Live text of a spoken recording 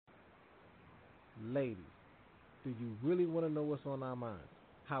Ladies, do you really want to know what's on our minds?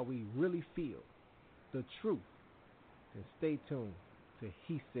 How we really feel? The truth? Then stay tuned to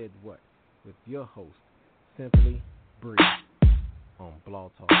He Said What with your host, Simply Bree, on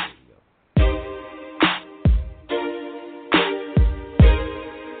Blog Talk Radio.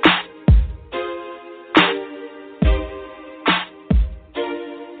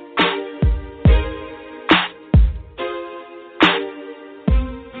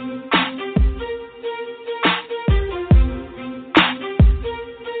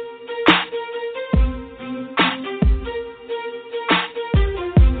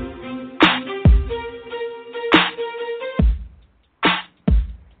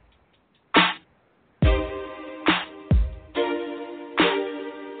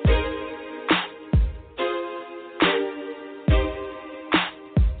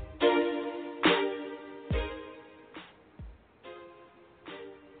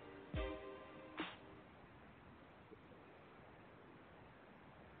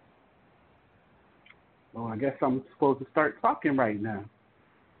 Well, I guess I'm supposed to start talking right now.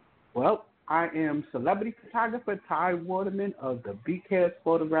 Well, I am celebrity photographer Ty Waterman of the BCast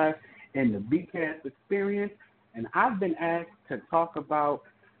Photograph and the BCast Experience, and I've been asked to talk about,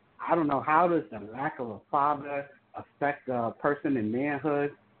 I don't know, how does the lack of a father affect a person in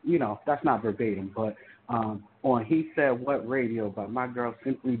manhood? You know, that's not verbatim, but on He Said What Radio by my girl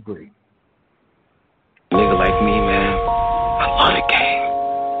Simply Bree. Nigga like me, man, I love the game.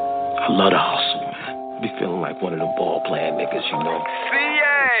 I love the hustle, man. Be feeling like one of the ball playing niggas, you know.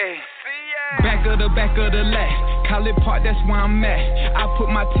 Back of the lat, College Park, that's where I'm at. I put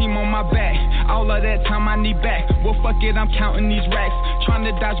my team on my back. All of that time I need back. Well, fuck it, I'm counting these racks. Trying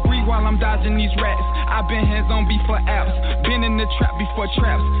to dodge greed while I'm dodging these rats. I've been hands on before apps. Been in the trap before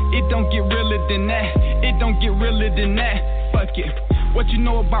traps. It don't get realer than that. It don't get realer than that. Fuck it. What you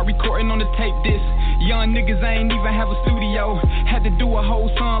know about recording on the tape disc? Young niggas ain't even have a studio. Had to do a whole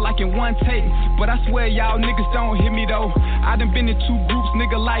song like in one take. But I swear y'all niggas don't hear me though. I done been in two groups,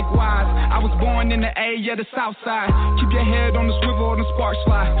 nigga, likewise. I was born in the A, yeah, the south side. Keep your head on the swivel or the sparks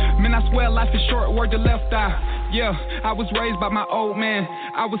fly. Man, I swear life is short, word the left eye. Yeah, I was raised by my old man.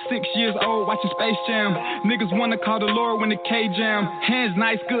 I was 6 years old watching Space Jam. Niggas wanna call the Lord when the K jam. Hands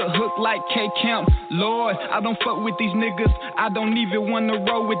nice, good hook like K Camp. Lord, I don't fuck with these niggas. I don't even wanna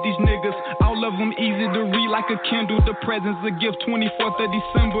roll with these niggas. All of them easy to read like a Kindle. The present's a gift, 24th of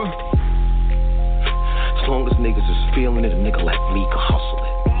December. As long as niggas is feeling it, a nigga like me can hustle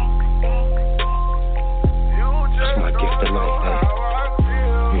it. That's my gift in life,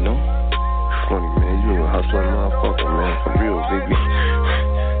 man. You know? Funny, man. You a hustling motherfucker, man. For real, baby.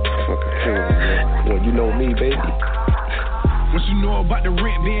 Fucking hell, man. Well, you know me, baby. What you know about the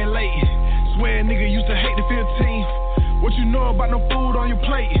rent being late? Swear a nigga used to hate to feel team. What you know about no food on your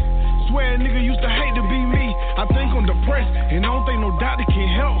plate? Swear a nigga used to hate to be me. I think I'm depressed, and I don't think no doctor can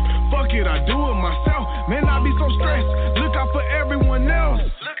help. Fuck it, I do it myself. Man, I be so stressed. Look out for everyone else.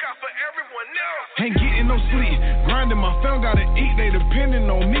 Ain't getting no sleep. Grinding, my fam gotta eat. They depending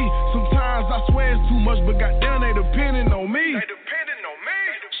on me. Sometimes I swear it's too much, but goddamn, they depending on me.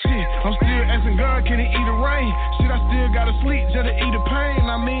 Shit, I'm still asking God, can he eat the rain? Shit, I still gotta sleep just to eat the pain.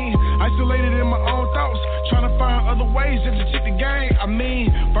 I mean, isolated in my own thoughts, trying to find other ways just to cheat the game. I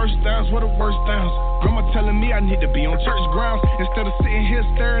mean, first downs were the worst downs. Grandma telling me I need to be on church grounds instead of sitting here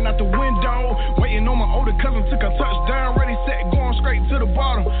staring out the window, waiting on my older cousin took a touchdown. Ready, set, going straight to the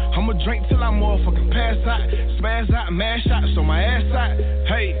bottom. I'ma drink till I motherfucking pass out, spaz out, mash out, show my ass out.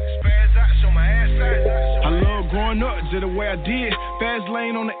 Hey, spaz out, show my ass out. I love growing up just the way I did. Fast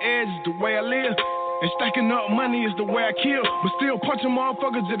lane on the edge is the way I live. And stacking up money is the way I kill. But still punching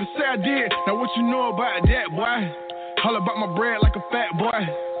motherfuckers just to say I did. Now what you know about that, boy? Holla about my bread like a fat boy.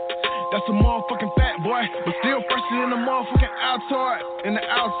 That's a motherfucking fat boy. But still fresher than the motherfucking outside. In the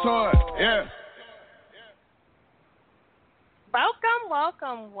outside, yeah.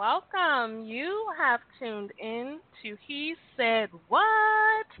 Welcome. You have tuned in to He Said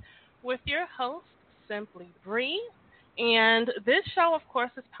What with your host, Simply Bree. And this show, of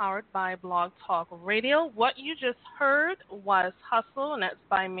course, is powered by Blog Talk Radio. What you just heard was Hustle, and that's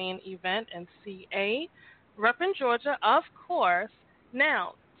by Main Event and CA. Reppin' Georgia, of course.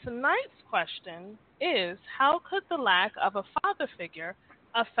 Now, tonight's question is, how could the lack of a father figure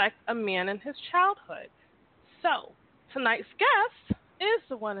affect a man in his childhood? So, tonight's guest is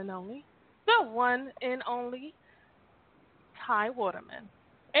the one and only Ty Waterman,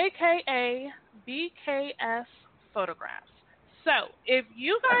 a.k.a. BKS Photographs. So, if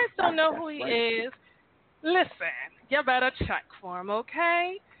you guys don't know who he is, listen, you better check for him,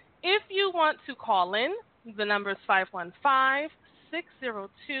 okay? If you want to call in, the number is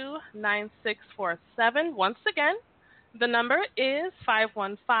 515-602-9647. Once again, the number is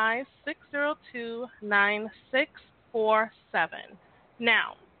 515-602-9647.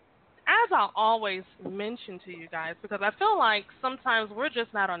 Now, as I always mention to you guys, because I feel like sometimes we're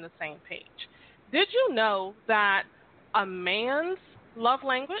just not on the same page. Did you know that a man's love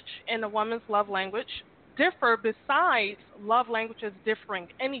language and a woman's love language differ, besides love languages differing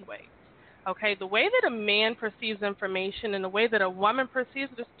anyway? Okay, the way that a man perceives information and the way that a woman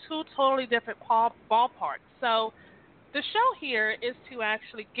perceives it is two totally different ballparks. So the show here is to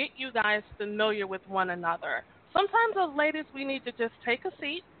actually get you guys familiar with one another. Sometimes as ladies, we need to just take a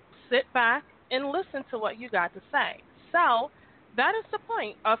seat, sit back, and listen to what you got to say. So that is the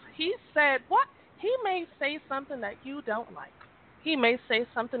point of he said what? He may say something that you don't like. He may say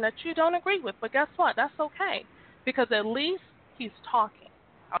something that you don't agree with, but guess what? That's okay, because at least he's talking,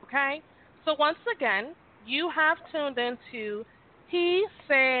 okay? So once again, you have tuned into He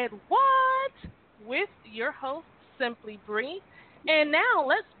Said What with your host, Simply Bree. And now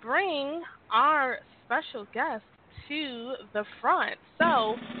let's bring our special guest to the front.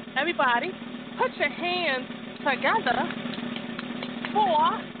 So, everybody, put your hands together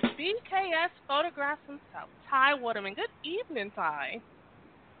for BKS Photographs himself, Ty Waterman. Good evening, Ty.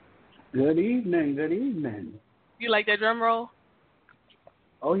 Good evening. Good evening. You like that drum roll?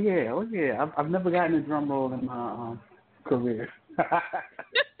 Oh yeah. I've never gotten a drum roll in my career.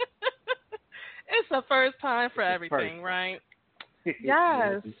 It's the first time for everything, right?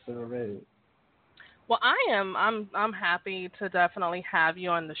 Yes. It's so ready. Well, I'm happy to definitely have you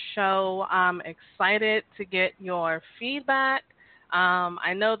on the show. I'm excited to get your feedback.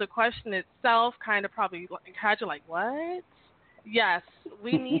 I know the question itself kind of probably had you like, what? Yes,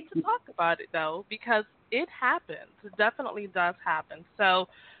 we need to talk about it, though, because it happens. It definitely does happen. So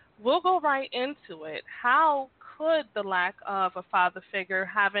we'll go right into it. How could the lack of a father figure,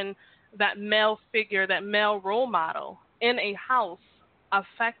 having that male figure, that male role model in a house,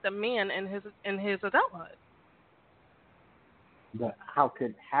 affect a man in his adulthood? How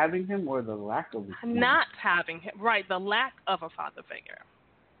could having him or the lack of him? Not having him, right, the lack of a father figure.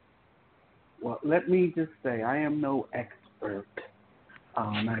 Well, let me just say, I am no expert.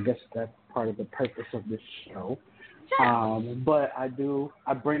 I guess that's part of the purpose of this show. Yeah. But I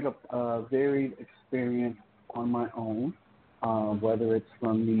bring up a varied experience on my own, whether it's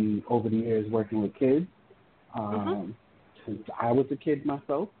from me over the years working with kids, since I was a kid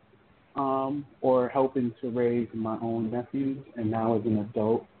myself, or helping to raise my own nephews, and now as an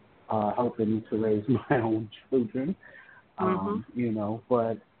adult, helping to raise my own children.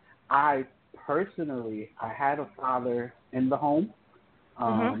 But I personally, I had a father in the home,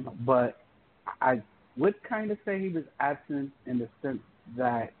 but I would kind of say he was absent in the sense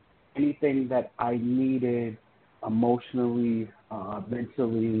that anything that I needed emotionally,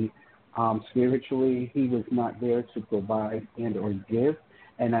 mentally, spiritually, he was not there to provide and or give.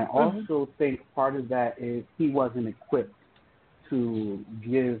 And I also think part of that is he wasn't equipped to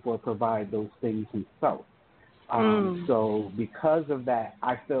give or provide those things himself. So because of that,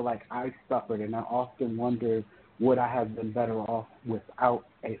 I feel like I suffered, and I often wondered, would I have been better off without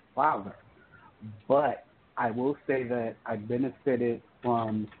a father? But I will say that I benefited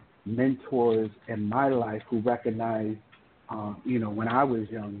from mentors in my life who recognized, when I was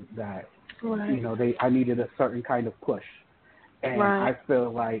young, that, I needed a certain kind of push. And I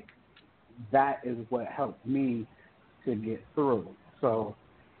feel like that is what helped me to get through. So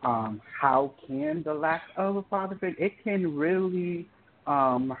how can the lack of a father figure, it can really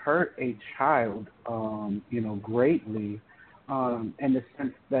hurt a child, greatly, in the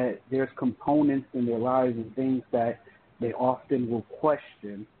sense that there's components in their lives and things that they often will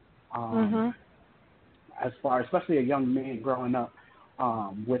question, as far, especially a young man growing up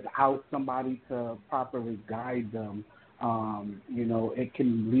without somebody to properly guide them. It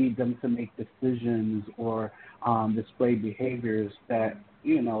can lead them to make decisions or display behaviors that,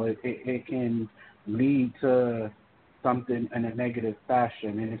 it can lead to something in a negative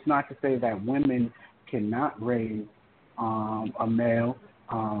fashion. And it's not to say that women cannot raise a male,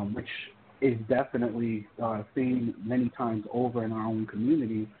 which is definitely seen many times over in our own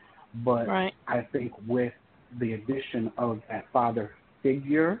community. But I think with the addition of that father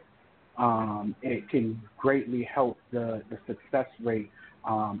figure, it can greatly help the success rate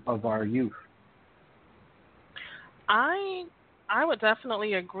of our youth. I would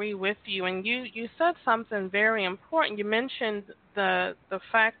definitely agree with you, and you said something very important. You mentioned the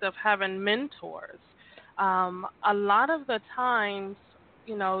fact of having mentors. A lot of the times,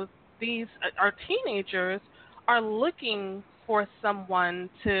 these our teenagers are looking for someone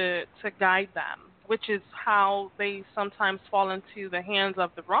to guide them, which is how they sometimes fall into the hands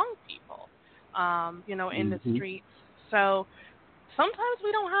of the wrong people, in the streets. So sometimes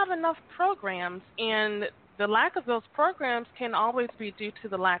we don't have enough programs, and the lack of those programs can always be due to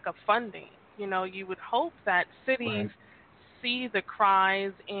the lack of funding. You would hope that cities see the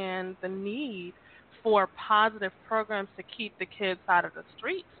cries and the need for positive programs to keep the kids out of the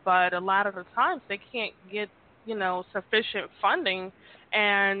streets, but a lot of the times they can't get, sufficient funding,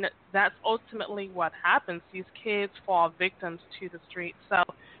 and that's ultimately what happens. These kids fall victims to the streets. So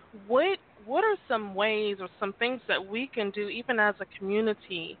what are some ways or some things that we can do, even as a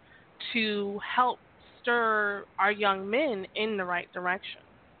community, to help stir our young men in the right direction?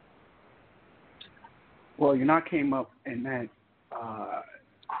 Well, I came up in that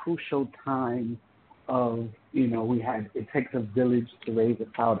crucial time of, it takes a village to raise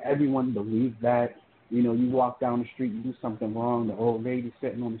a child. Everyone believes that. You walk down the street, you do something wrong, the old lady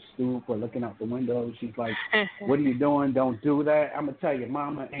sitting on the stoop or looking out the window, she's like, what are you doing? Don't do that. I'm going to tell you,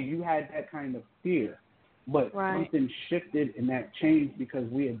 mama. And you had that kind of fear. But something shifted and that changed because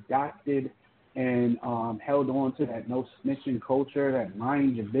we adopted and held on to that no snitching culture, that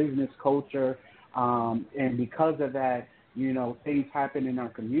mind your business culture. And because of that, things happen in our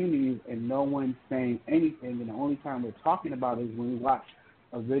communities and no one's saying anything. And the only time we're talking about it is when we watch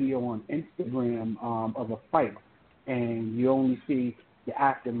a video on Instagram of a fight, and you only see the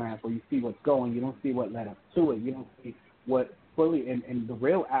aftermath, or you see what's going. You don't see what led up to it. You don't see what fully and the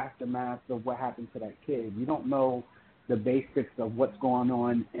real aftermath of what happened to that kid. You don't know the basics of what's going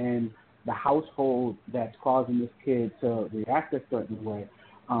on in the household that's causing this kid to react a certain way.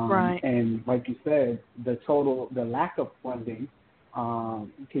 And like you said, the lack of funding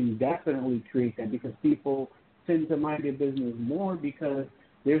can definitely create that, because people tend to mind their business more because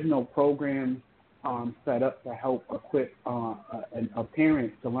there's no program set up to help equip a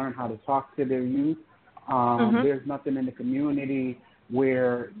parent to learn how to talk to their youth. There's nothing in the community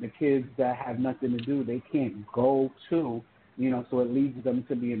where the kids that have nothing to do, they can't go to, so it leads them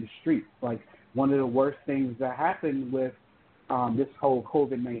to be in the streets. Like, one of the worst things that happened with this whole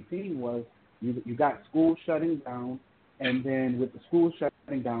COVID-19 was you got schools shutting down, and then with the schools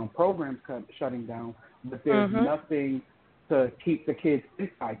shutting down, programs shutting down, but there's nothing to keep the kids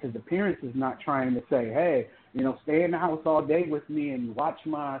inside, because the parents is not trying to say, hey, stay in the house all day with me and watch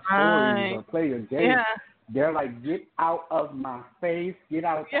my stories or play your games. Yeah. They're like, get out of my face, get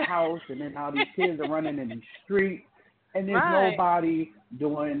out the house, and then all these kids are running in the street, and there's nobody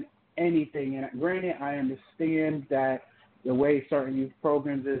doing anything. And granted, I understand that the way certain youth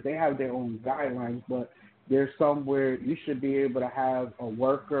programs is, they have their own guidelines, but there's some where you should be able to have a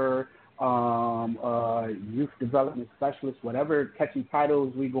worker, youth development specialist, whatever catchy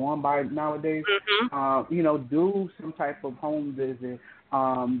titles we go on by nowadays, do some type of home visit,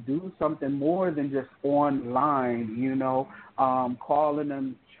 do something more than just online, calling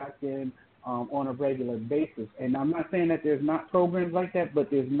them, checking on a regular basis. And I'm not saying that there's not programs like that,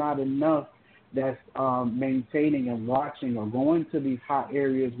 but there's not enough that's maintaining and watching or going to these hot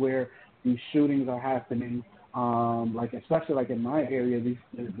areas where these shootings are happening. Especially like in my area,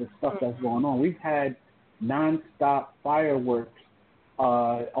 the stuff that's going on. We've had nonstop fireworks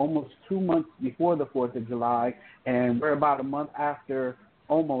almost 2 months before the 4th of July, and we're about a month after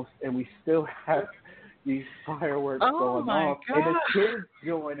almost, and we still have these fireworks going off. God. And the kids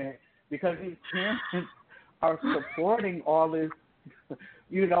doing it because these parents are supporting all this,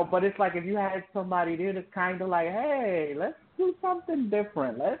 but it's like if you had somebody there that's kind of like, hey, let's do something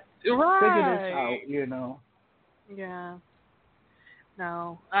different. Let's figure this out, Yeah.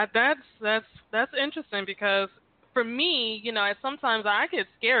 No, that's interesting, because for me, sometimes I get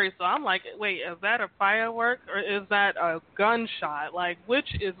scary, so I'm like, wait, is that a firework or is that a gunshot? Like, which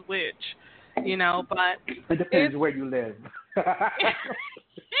is which? But it depends where you live.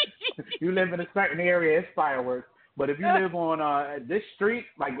 You live in a certain area, it's fireworks. But if you live on this street,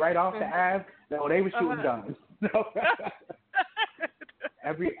 like right off the Ave, no, they were shooting guns.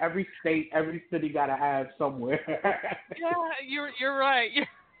 Every state, every city got to have somewhere. Yeah, you're right.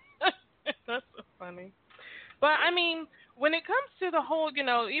 That's so funny. But I mean, when it comes to the whole,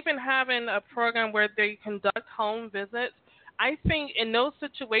 even having a program where they conduct home visits, I think in those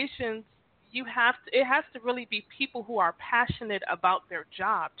situations, it has to really be people who are passionate about their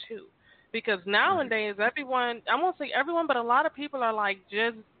job too. Because nowadays, everyone, I won't say everyone, but a lot of people are like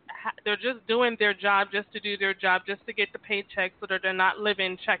they're just doing their job just to do their job, just to get the paycheck, so that they're not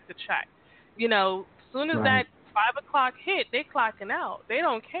living check to check. As soon as that 5 o'clock hit, they clocking out. They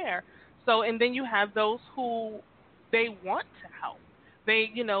don't care. So, and then you have those who they want to help. They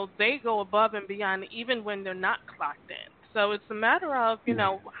go above and beyond even when they're not clocked in. So it's a matter of,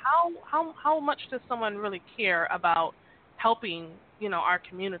 how much does someone really care about helping, our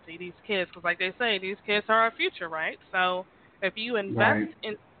community, these kids? Because like they say, these kids are our future, right? So if you invest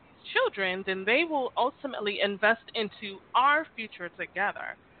in children, then they will ultimately invest into our future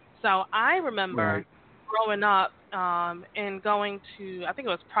together. So I remember growing up and going to, I think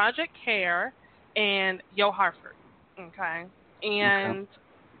it was Project CARE and Yo Hartford, okay? And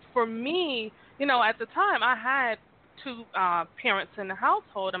for me, at the time I had two parents in the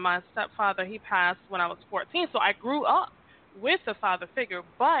household, and my stepfather, he passed when I was 14, so I grew up with a father figure,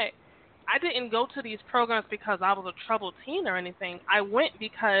 but I didn't go to these programs because I was a troubled teen or anything. I went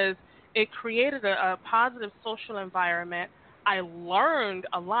because it created a positive social environment. I learned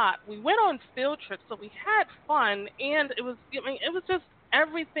a lot. We went on field trips, so we had fun, and it was just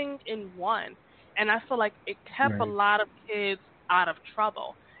everything in one. And I feel like it kept a lot of kids out of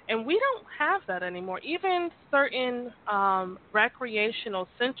trouble. And we don't have that anymore. Even certain recreational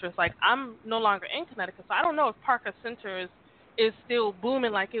centers, like I'm no longer in Connecticut, so I don't know if Parker Center is still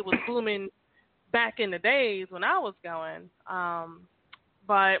booming like it was booming back in the days when I was going.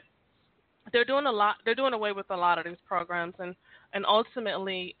 But they're doing a lot. They're doing away with a lot of these programs, and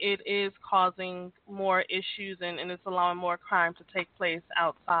ultimately it is causing more issues and it's allowing more crime to take place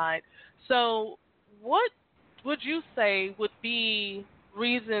outside. So what would you say would be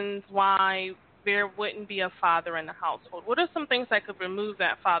reasons why there wouldn't be a father in the household? What are some things that could remove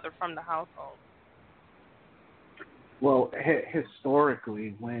that father from the household? Well,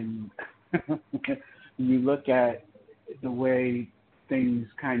 historically, when you look at the way things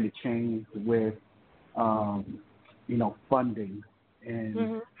kind of changed with, funding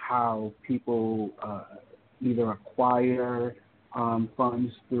and how people either acquire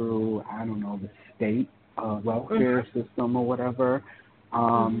funds through, the state welfare system or whatever,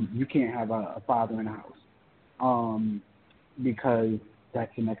 you can't have a father in the house because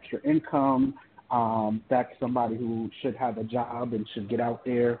that's an extra income. That's somebody who should have a job and should get out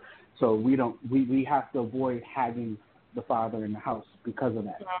there. So we have to avoid having the father in the house because of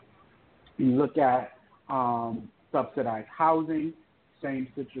that. You look at subsidized housing, same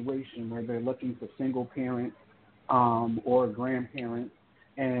situation where they're looking for single parents or grandparents,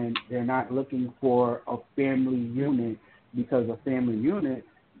 and they're not looking for a family unit because a family unit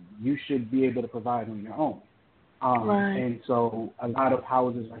you should be able to provide on your own. And so a lot of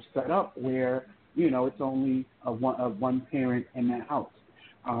houses are set up where, it's only a one parent in that house.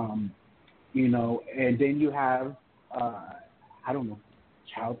 And then you have,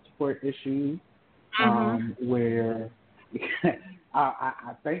 child support issues where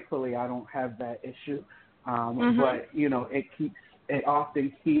I thankfully I don't have that issue. But, it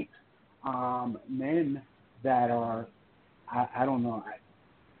often keeps men that are,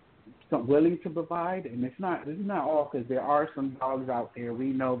 willing to provide, and this is not all, because there are some dogs out there. We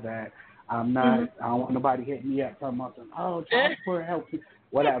know that. I don't want nobody hitting me up talking about child support help,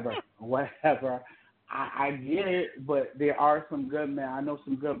 whatever. I get it, but there are some good men. I know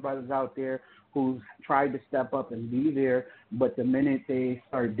some good brothers out there who've tried to step up and be there, but the minute they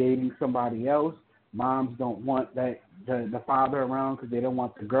start dating somebody else, moms don't want the father around because they don't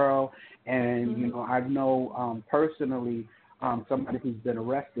want the girl. And I know personally somebody who's been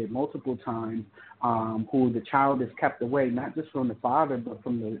arrested multiple times, who the child is kept away, not just from the father, but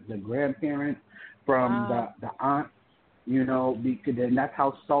from the grandparents, from the aunt, because then that's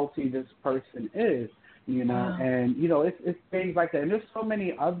how salty this person is, and, it's things like that. And there's so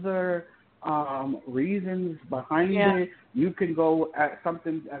many other reasons behind it. You can go at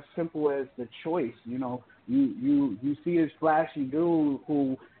something as simple as the choice. You see this flashy dude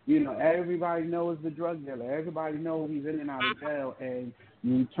who, everybody knows the drug dealer. Everybody knows he's in and out of jail, and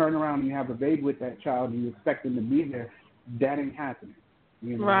you turn around and you have a baby with that child and you expect him to be there. That ain't happening.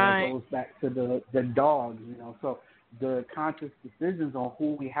 That goes back to the dogs, So the conscious decisions on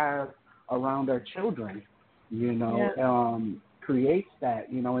who we have around our children, creates that,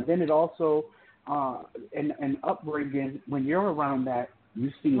 and then it also, an upbringing, when you're around that, you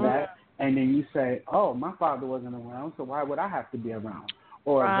see that, and then you say, oh, my father wasn't around, so why would I have to be around?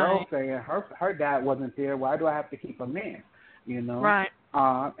 Or a girl saying her dad wasn't there, why do I have to keep a man?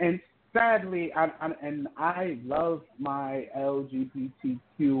 And sadly, I love my LGBTQ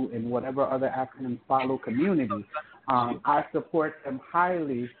and whatever other acronyms follow community. I support them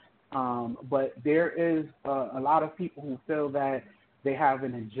highly, but there is a lot of people who feel that they have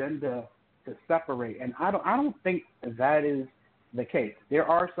an agenda to separate, and I don't think that is the case. There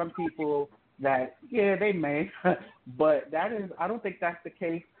are some people that, they may, but I don't think that's the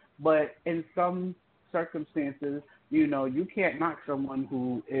case. But in some circumstances, you can't knock someone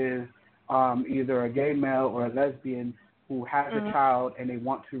who is either a gay male or a lesbian who has a child and they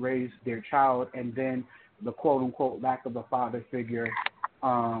want to raise their child, and then the quote-unquote lack of a father figure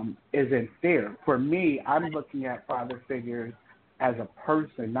isn't there. For me, I'm looking at father figures as a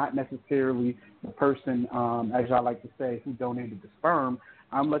person, not necessarily the person, as y'all like to say, who donated the sperm.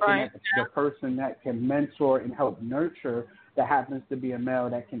 I'm looking at the person that can mentor and help nurture, that happens to be a male,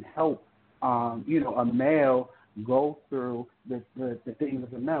 that can help, a male go through the things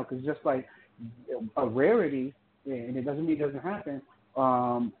of a male. Because just like a rarity, and it doesn't mean it doesn't happen,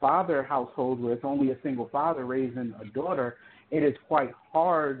 father household where it's only a single father raising a daughter, it is quite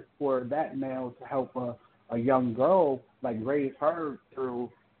hard for that male to help a young girl, like raise her through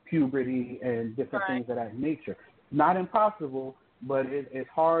puberty and different things of that nature. Not impossible, but it's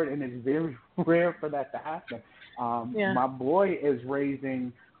hard, and it's very rare for that to happen. My boy is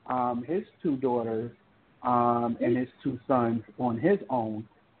raising his 2 daughters and his 2 sons on his own.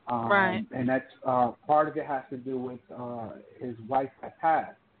 And that's part of it has to do with his wife that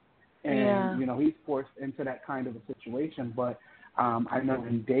passed. And, he's forced into that kind of a situation. But I know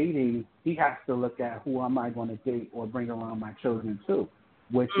in dating, he has to look at who am I going to date or bring around my children too,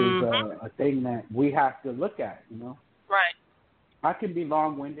 which is a thing that we have to look at, Right. I can be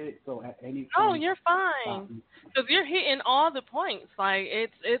long-winded, so at any point. Oh, you're fine. Because you're hitting all the points. Like,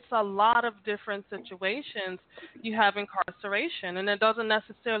 it's a lot of different situations. You have incarceration, and it doesn't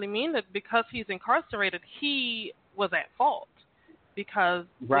necessarily mean that because he's incarcerated, he was at fault. Because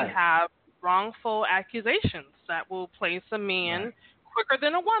we have wrongful accusations that will place a man quicker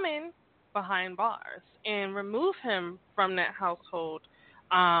than a woman behind bars and remove him from that household.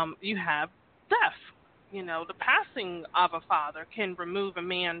 You have death. The passing of a father can remove a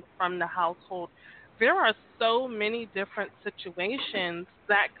man from the household. There are so many different situations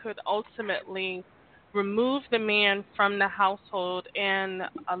that could ultimately remove the man from the household, and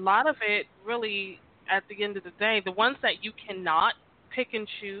a lot of it really, at the end of the day, the ones that you cannot pick and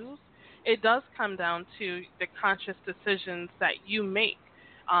choose, it does come down to the conscious decisions that you make.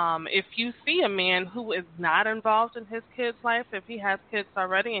 If you see a man who is not involved in his kids' life, if he has kids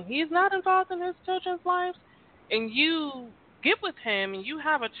already and he's not involved in his children's lives, and you get with him and you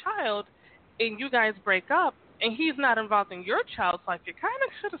have a child and you guys break up and he's not involved in your child's life, you kind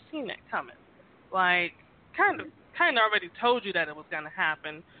of should have seen that coming. Like, kind of already told you that it was going to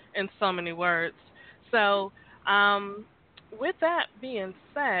happen in so many words. So, with that being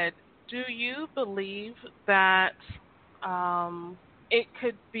said, do you believe that it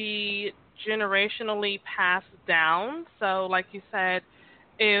could be generationally passed down? So, like you said,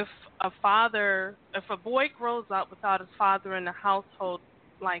 if a boy grows up without his father in the household,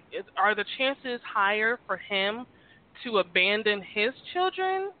 like, are the chances higher for him to abandon his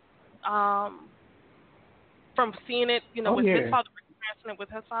children from seeing it, with his father, experiencing it with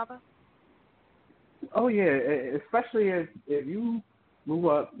his father? Oh, yeah, especially if you grew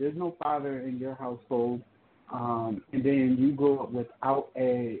up, there's no father in your household, and then you grow up without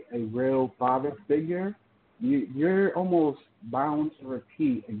a real father figure, you're almost bound to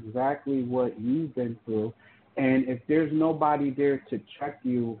repeat exactly what you've been through. And if there's nobody there to check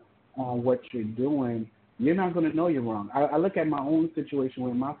you on what you're doing, you're not going to know you're wrong. I look at my own situation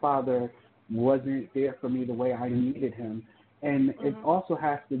where my father wasn't there for me the way I needed him. And it also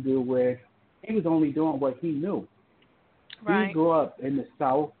has to do with he was only doing what he knew. Right. He grew up in the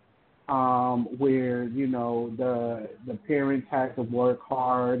South where, the parents had to work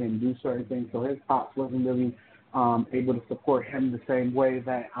hard and do certain things. So his pops wasn't really able to support him the same way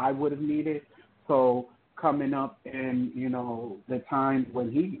that I would have needed. So coming up in, the times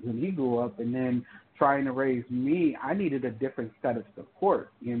when he grew up and then trying to raise me, I needed a different set of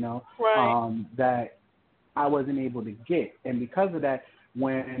support, that I wasn't able to get. And because of that,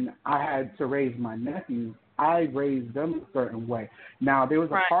 when I had to raise my nephews, I raised them a certain way. Now, there was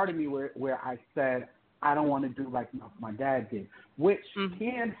a part of me where I said, I don't want to do like my dad did, which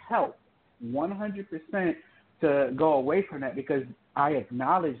can help 100% to go away from that because I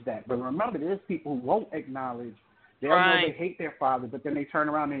acknowledge that. But remember, there's people who won't acknowledge. They'll know they hate their father, but then they turn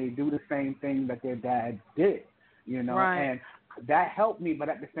around and they do the same thing that their dad did, and that helped me. But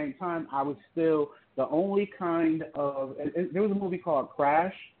at the same time, I was still the only kind of – there was a movie called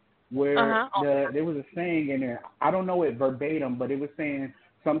Crash where there was a saying in there. I don't know it verbatim, but it was saying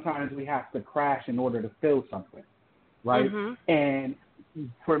sometimes we have to crash in order to feel something, right? And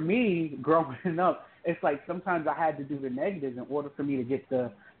for me, growing up, it's like sometimes I had to do the negatives in order for me to get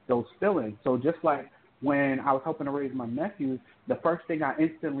those feelings. So just like when I was helping to raise my nephews, the first thing I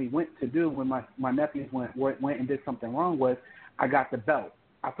instantly went to do when my nephews went and did something wrong was I got the belt.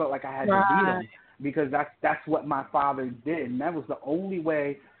 I felt like I had to beat them because that's what my father did. And that was the only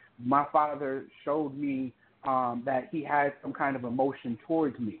way my father showed me that he had some kind of emotion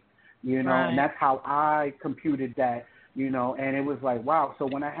towards me, you know, Right. and that's how I computed that, you know, and it was like, wow. So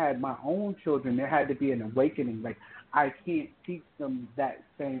when I had my own children, there had to be an awakening. Like, I can't teach them that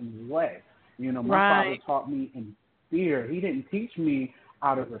same way. You know, my father Right. taught me in fear. He didn't teach me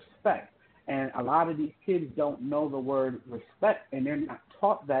out of respect. And a lot of these kids don't know the word respect, and they're not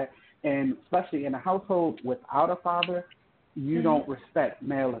taught that. And especially in a household without a father, you don't respect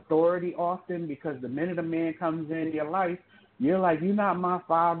male authority often, because the minute a man comes into your life, you're like, you're not my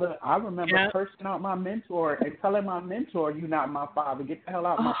father. I remember cursing out my mentor and telling my mentor, you're not my father. Get the hell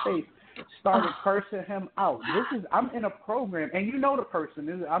out of my face. Started cursing him out. I'm in a program, and you know the person.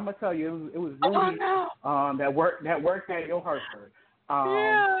 I'm gonna tell you, it was Rudy that worked at Yo Hartford.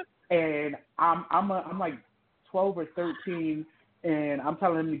 And I'm like 12 or 13, and I'm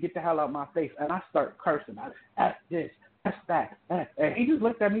telling him to get the hell out of my face, and I start cursing. That's this, that's that, and he just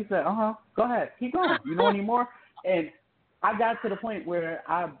looked at me and said, go ahead, keep going. You know anymore? And I got to the point where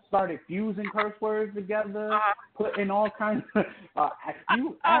I started fusing curse words together, putting all kinds of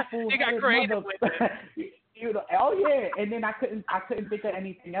you apples. You got creative with it. You know, oh yeah. And then I couldn't think of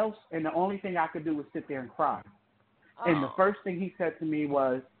anything else, and the only thing I could do was sit there and cry. And the first thing he said to me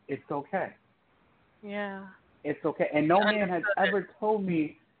was, "It's okay." Yeah. It's okay. And no man has ever told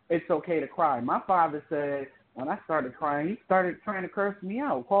me it's okay to cry. My father said when I started crying, he started trying to curse me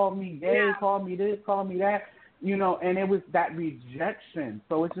out, called me gay, called me this, called me that. You know, and it was that rejection.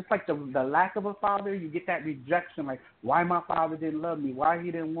 So it's just like the lack of a father, you get that rejection, like why my father didn't love me, why he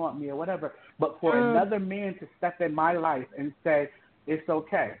didn't want me or whatever. But for another man to step in my life and say, it's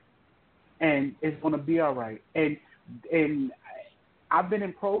okay and it's going to be all right. And I've been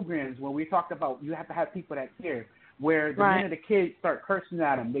in programs where we talked about you have to have people that care, where the minute the kids start cursing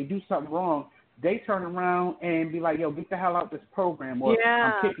at them, they do something wrong, they turn around and be like, yo, get the hell out of this program, or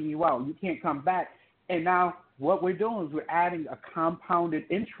I'm kicking you out. You can't come back. And now what we're doing is we're adding a compounded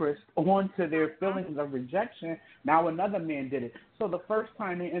interest onto their feelings of rejection. Now another man did it. So the first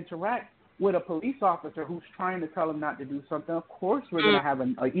time they interact with a police officer who's trying to tell them not to do something, of course we're going to have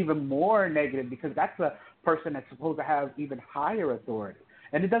an even more negative, because that's a person that's supposed to have even higher authority.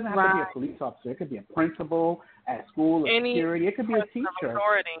 And it doesn't have to be a police officer. It could be a principal at school, or security. It could be a teacher.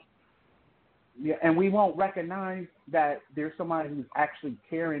 Yeah, and we won't recognize that there's somebody who's actually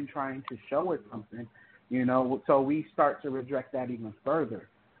caring, trying to show us something, you know, so we start to reject that even further.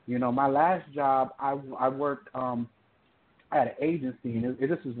 You know, my last job, I worked at an agency, and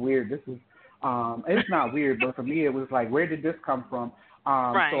this is weird. This is, it's not weird, but for me it was like, where did this come from?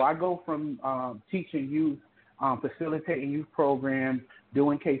 So I go from teaching youth, facilitating youth programs,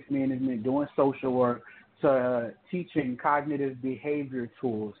 doing case management, doing social work, to teaching cognitive behavior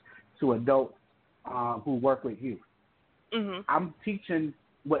tools to adults who work with youth. I'm teaching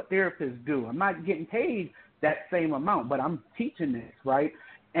what therapists do. I'm not getting paid that same amount, but I'm teaching this, right?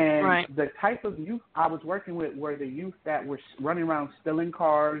 And the type of youth I was working with were the youth that were running around stealing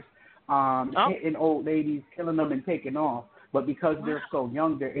cars, hitting old ladies, killing them and taking off. But because they're so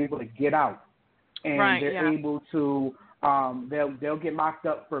young, they're able to get out. And they're able to, they'll get locked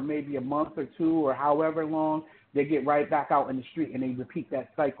up for maybe a month or two or however long. They get right back out in the street, and they repeat that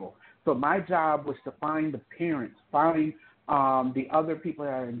cycle. So my job was to find the parents, find the other people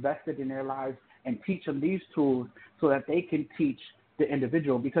that are invested in their lives, and teach them these tools so that they can teach the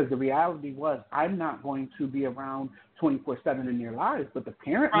individual. Because the reality was, I'm not going to be around 24/7 in their lives, but the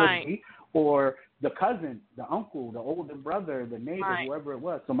parent would be, or the cousin, the uncle, the older brother, the neighbor, whoever it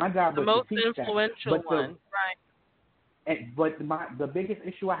was. So my job was to teach that. The most influential one. But the biggest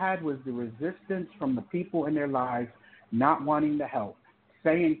issue I had was the resistance from the people in their lives not wanting to help,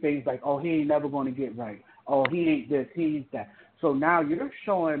 saying things like, oh, he ain't never going to get right. Oh, he ain't this, he ain't that. So now you're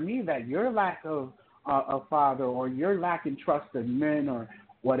showing me that your lack of a father, or your lacking trust in men, or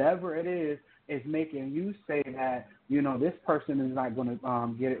whatever it is making you say that, you know, this person is not going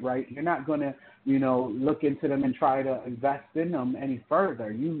to get it right. You're not going to, you know, look into them and try to invest in them any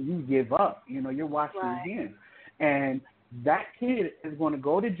further. You give up. You know, you're washing your hands. And that kid is going to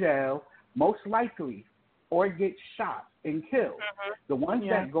go to jail, most likely, or get shot and killed. The ones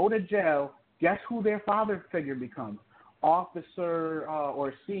that go to jail, guess who their father figure becomes? Officer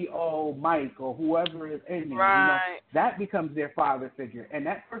or CO Mike, or whoever is in there. You know, that becomes their father figure. And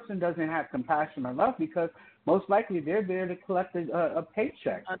that person doesn't have compassion or love, because most likely they're there to collect a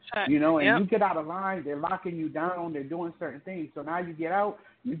paycheck. You know, and you get out of line, they're locking you down, they're doing certain things. So now you get out,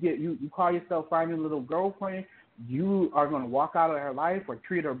 you call yourself finding a little girlfriend, you are going to walk out of her life or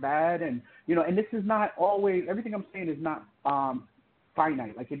treat her bad. And, you know, and this is not always, everything I'm saying is not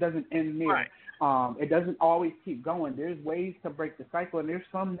finite. Like, it doesn't end there. Right. It doesn't always keep going. There's ways to break the cycle, and there's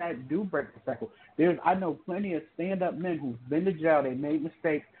some that do break the cycle. I know plenty of stand-up men who've been to jail. They made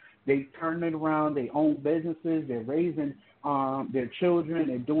mistakes. They turned it around. They own businesses. They're raising their children.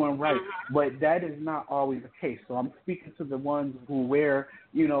 They're doing right. But that is not always the case. So I'm speaking to the ones where,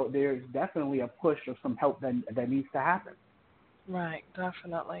 there's definitely a push or some help that needs to happen. Right,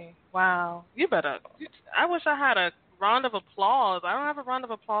 definitely. Wow. I wish I had a round of applause. I don't have a round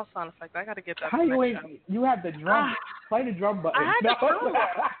of applause sound effect. I got to get that. You have the drum. Play the drum button. I had the drum roll.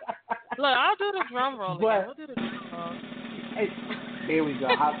 Look, I'll do the drum roll again. We'll do the drum roll. Hey, there we go.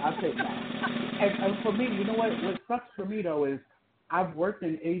 I'll take that. And for me, you know what sucks for me, though, is I've worked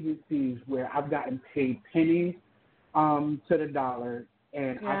in agencies where I've gotten paid pennies to the dollar,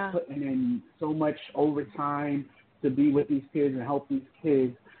 and I've put in so much overtime to be with these kids and help these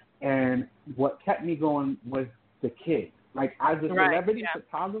kids. And what kept me going was the kids. Like, as a celebrity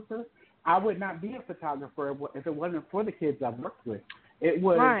photographer, I would not be a photographer if it wasn't for the kids I've worked with. It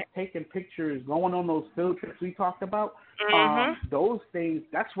was taking pictures, going on those field trips we talked about. Those things,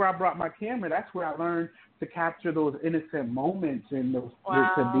 that's where I brought my camera. That's where I learned to capture those innocent moments and those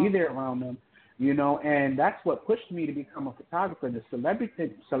to be there around them, and that's what pushed me to become a photographer. The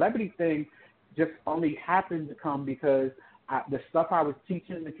celebrity thing just only happened to come because the stuff I was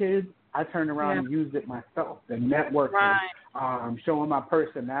teaching the kids, I turned around and used it myself. The networking, showing my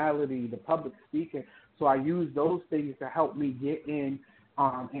personality, the public speaking. So I used those things to help me get in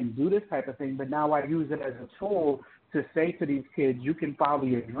and do this type of thing. But now I use it as a tool to say to these kids, you can follow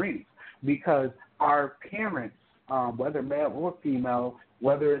your dreams. Because our parents, whether male or female,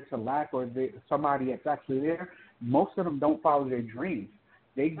 whether it's a lack or somebody that's actually there, most of them don't follow their dreams.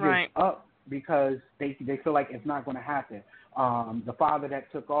 They give up because they feel like it's not going to happen. The father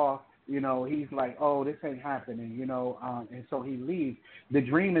that took off, he's like, oh, this ain't happening, and so he leaves. The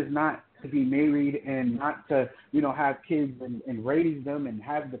dream is not to be married and not to, have kids and raise them and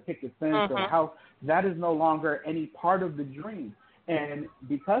have the picket fence or a house. That is no longer any part of the dream. And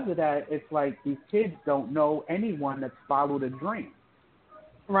because of that, it's like these kids don't know anyone that's followed a dream.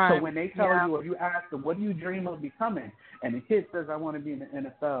 Right. So when they tell you, or you ask them, what do you dream of becoming? And the kid says, I want to be in the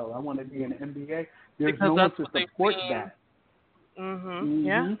NFL, I want to be in the NBA, there's no one to support that.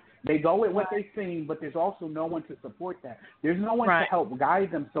 Yeah. They go with what they've seen, but there's also no one to support that. There's no one to help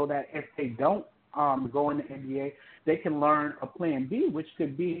guide them so that if they don't go in the NBA, they can learn a plan B, which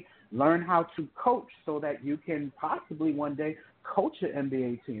could be learn how to coach so that you can possibly one day coach an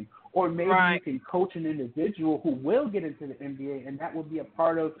NBA team. Or maybe you can coach an individual who will get into the NBA, and that will be a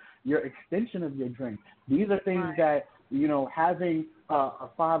part of your extension of your dream. These are things that, having a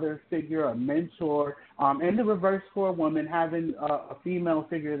father figure, a mentor, and the reverse for a woman, having a female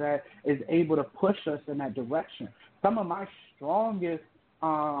figure that is able to push us in that direction. Some of my strongest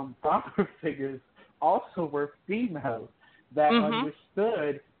father figures also were females that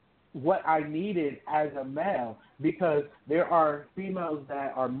understood what I needed as a male, because there are females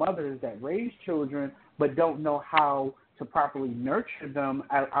that are mothers that raise children but don't know how to properly nurture them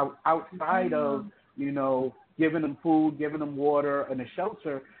outside of, giving them food, giving them water, and a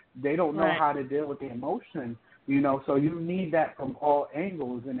shelter. They don't know how to deal with the emotion, so you need that from all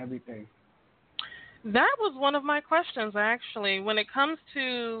angles and everything. That was one of my questions, actually. When it comes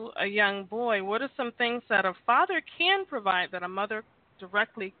to a young boy, what are some things that a father can provide that a mother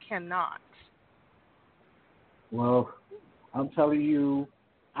directly cannot? Well, I'm telling you,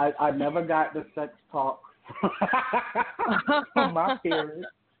 I never got the sex talk from my parents,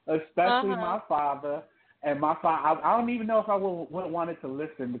 especially my father. And my father, I don't even know if I would wanted to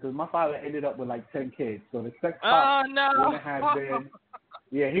listen, because my father ended up with like 10 kids. So the sex talk wouldn't have been.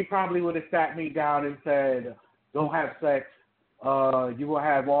 Yeah, he probably would have sat me down and said, "Don't have sex. You will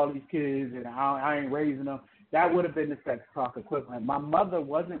have all these kids, and I ain't raising them." That would have been the sex talk equivalent. My mother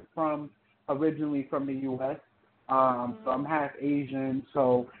wasn't originally from the U.S., so I'm half Asian.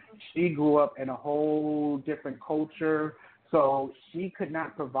 So she grew up in a whole different culture. So she could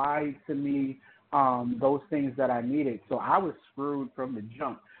not provide to me those things that I needed. So I was screwed from the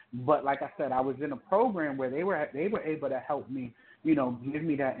jump. But like I said, I was in a program where they were able to help me, give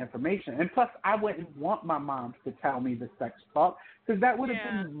me that information. And plus, I wouldn't want my mom to tell me the sex talk, because that would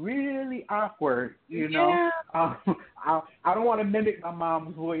have been really awkward, I don't want to mimic my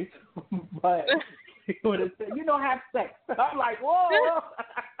mom's voice, but she would have said, have sex. I'm like, whoa.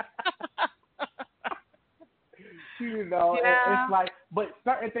 It's like, but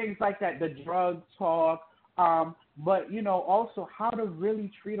certain things like that, the drug talk, but, also how to really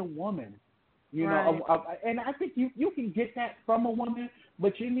treat a woman. And I think you can get that from a woman,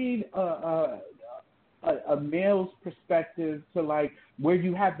 but you need a male's perspective to like where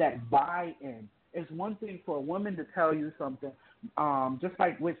you have that buy-in. It's one thing for a woman to tell you something, just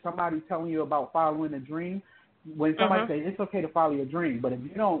like with somebody telling you about following a dream. When somebody says it's okay to follow your dream, but if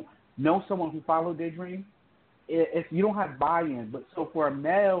you don't know someone who followed their dream, if you don't have buy-in. But so for a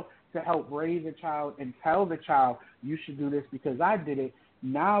male to help raise a child and tell the child you should do this because I did it,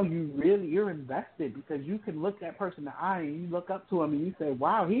 now you're invested because you can look that person in the eye and you look up to him and you say,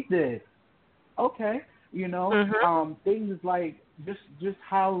 wow, he did. Okay. You know, things like just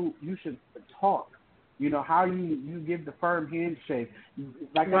how you should talk, you know, how you give the firm handshake.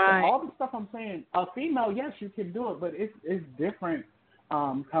 Like I said, all the stuff I'm saying, a female, yes, you can do it, but it's different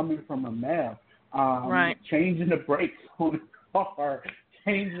coming from a male. Changing the brakes on the car,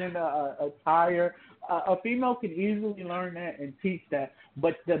 changing a tire. A female can easily learn that and teach that,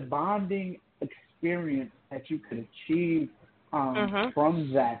 but the bonding experience that you could achieve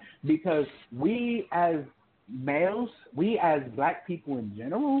from that, because we as males, we as black people in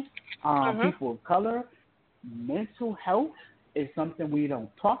general, people of color, mental health is something we don't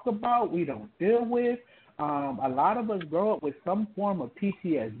talk about, we don't deal with. A lot of us grow up with some form of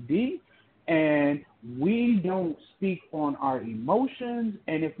PTSD, and we don't speak on our emotions.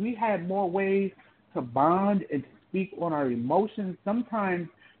 And if we had more ways to bond and to speak on our emotions, sometimes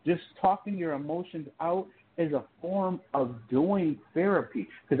just talking your emotions out is a form of doing therapy.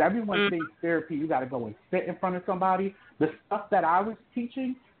 Because everyone thinks therapy, you got to go and sit in front of somebody. The stuff that I was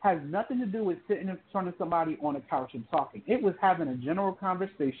teaching has nothing to do with sitting in front of somebody on a couch and talking. It was having a general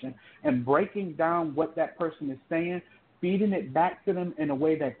conversation and breaking down what that person is saying, feeding it back to them in a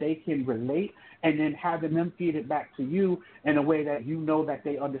way that they can relate, and then having them feed it back to you in a way that you know that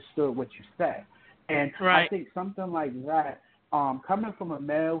they understood what you said. And I think something like that, coming from a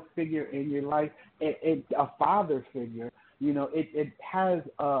male figure in your life, a father figure, you know, it has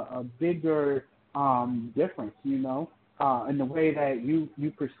a bigger difference, you know, in the way that you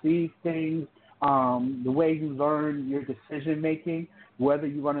perceive things, the way you learn your decision making, whether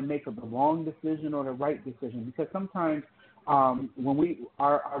you want to make the wrong decision or the right decision. Because sometimes when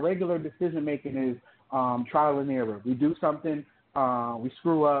our regular decision making is trial and error. We do something, we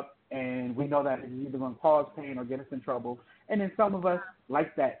screw up, and we know that it's either going to cause pain or get us in trouble. And then some of us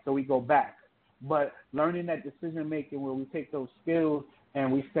like that, so we go back. But learning that decision making where we take those skills and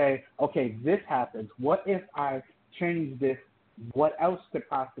we say, okay, this happens. What if I change this? What else could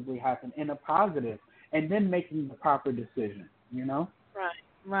possibly happen in a positive? And then making the proper decision, you know?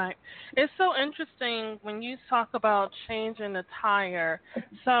 Right. It's so interesting when you talk about changing the tire.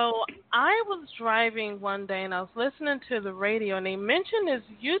 So I was driving one day and I was listening to the radio and they mentioned this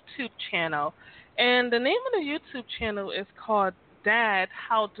YouTube channel. And the name of the YouTube channel is called Dad,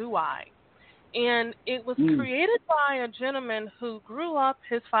 How Do I? And it was created by a gentleman who grew up,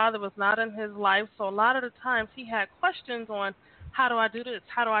 his father was not in his life, so a lot of the times he had questions on how do I do this,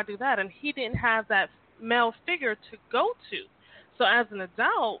 how do I do that, and he didn't have that male figure to go to. So as an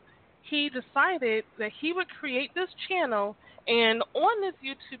adult, he decided that he would create this channel, and on this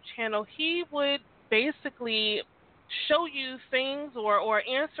YouTube channel, he would basically show you things or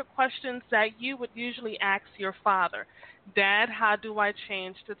answer questions that you would usually ask your father. Dad, how do I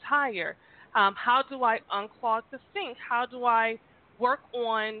change the tire? How do I unclog the sink? How do I work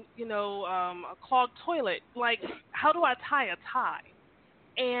on, a clogged toilet? Like, how do I tie a tie?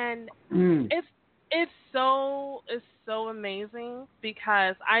 And it's so amazing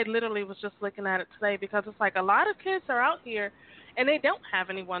because I literally was just looking at it today because it's like a lot of kids are out here and they don't have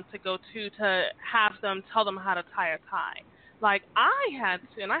anyone to go to have them tell them how to tie a tie. Like I had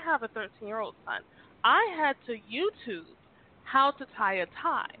to, and I have a 13-year-old son, I had to YouTube how to tie a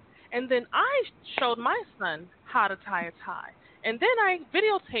tie. And then I showed my son how to tie a tie. And then I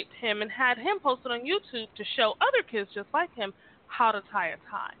videotaped him and had him post it on YouTube to show other kids just like him how to tie a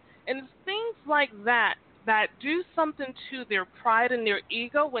tie. And it's things like that that do something to their pride and their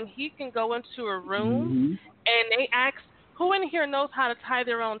ego when he can go into a room and they ask, who in here knows how to tie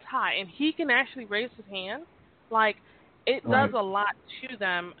their own tie? And he can actually raise his hand. Like, it does a lot to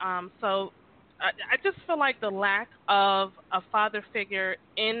them. So I just feel like the lack of a father figure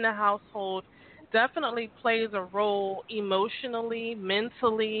in the household definitely plays a role emotionally,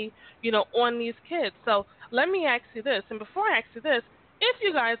 mentally, on these kids. So let me ask you this. And before I ask you this, if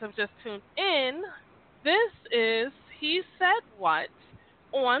you guys have just tuned in, this is He Said What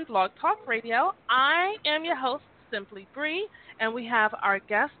on Blog Talk Radio. I am your host, Simply Bree, and we have our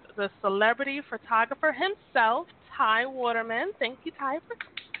guest, the celebrity photographer himself, Ty Waterman. Thank you, Ty, for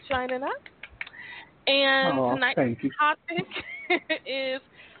joining us. And tonight's topic is,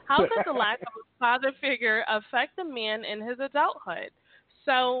 how does the lack of a father figure affect a man in his adulthood?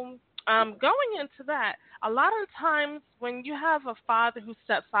 So Going into that, a lot of times when you have a father who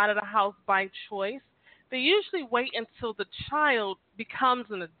steps out of the house by choice, they usually wait until the child becomes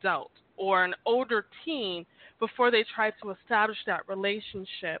an adult or an older teen before they try to establish that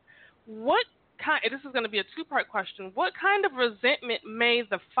relationship. What kind? This is going to be a two-part question. What kind of resentment may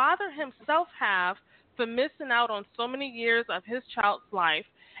the father himself have for missing out on so many years of his child's life,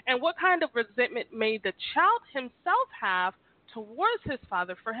 and what kind of resentment may the child himself have towards his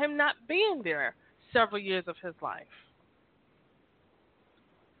father for him not being there several years of his life?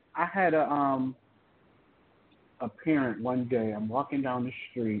 I had a parent one day. I'm walking down the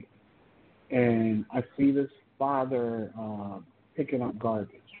street, and I see this father picking up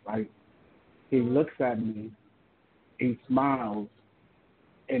garbage, right? He looks at me, he smiles,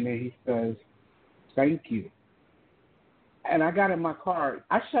 and then he says, "Thank you." And I got in my car.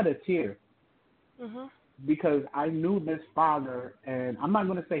 I shed a tear because I knew this father, and I'm not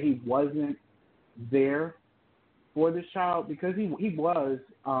going to say he wasn't there for this child because he was,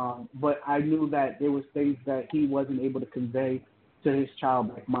 but I knew that there was things that he wasn't able to convey to his child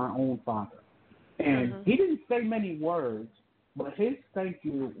like my own father. And he didn't say many words, but his thank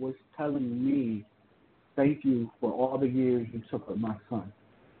you was telling me, thank you for all the years you took with my son.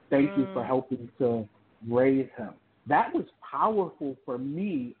 Thank you for helping to raise him. That was powerful for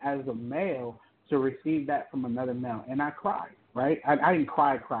me as a male to receive that from another male. And I cried, right? I didn't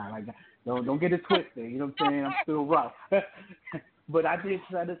cry. Like, don't get it twisted. You know what I'm saying? I'm still rough. But I did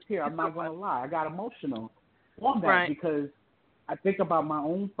shed a tear. I'm not going to lie. I got emotional on that because I think about my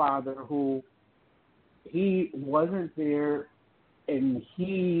own father who he wasn't there and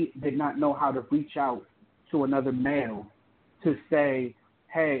he did not know how to reach out to another male to say,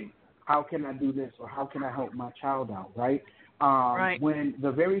 hey, how can I do this or how can I help my child out, right? When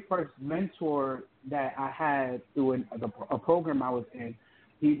the very first mentor that I had through a program I was in,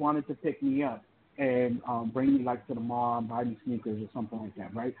 he wanted to pick me up and bring me like to the mall and buy me sneakers or something like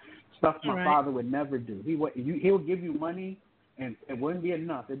that, right? Stuff my father would never do. He would give you money and it wouldn't be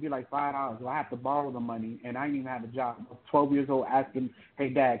enough. It'd be like $5. So I have to borrow the money, and I didn't even have a job. I was 12 years old asking, hey,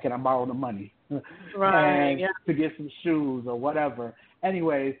 Dad, can I borrow the money? To get some shoes or whatever.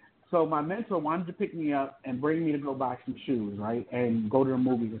 Anyways, so my mentor wanted to pick me up and bring me to go buy some shoes, right, and go to the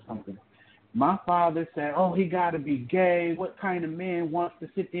movies or something. My father said, oh, he got to be gay. What kind of man wants to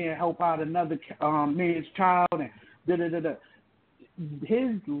sit there and help out another man's child? And da-da-da-da.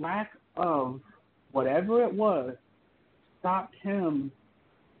 His lack of whatever it was stopped him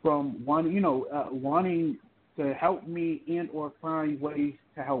from wanting to help me and or find ways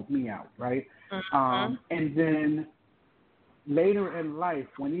to help me out, right? And then later in life,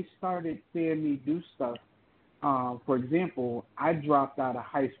 when he started seeing me do stuff, for example, I dropped out of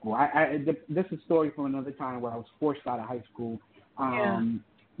high school. This is a story from another time where I was forced out of high school.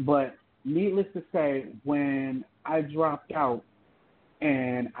 But needless to say, when I dropped out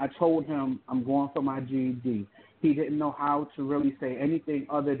and I told him I'm going for my GED, he didn't know how to really say anything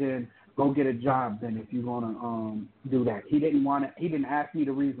other than go get a job then if you're going to do that. He didn't ask me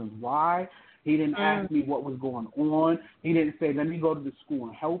the reasons why. He didn't ask me what was going on. He didn't say, let me go to the school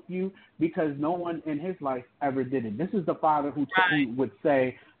and help you, because no one in his life ever did it. This is the father who would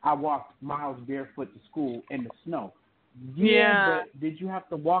say, I walked miles barefoot to school in the snow. But did you have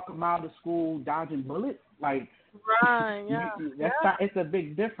to walk a mile to school dodging bullets? Like, it's a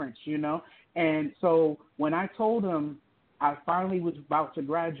big difference, you know. And so when I told him I finally was about to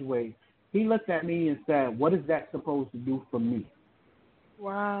graduate, he looked at me and said, what is that supposed to do for me?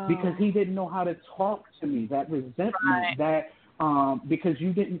 Wow. Because he didn't know how to talk to me, that resentment, that because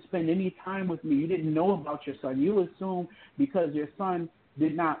you didn't spend any time with me. You didn't know about your son. You assumed because your son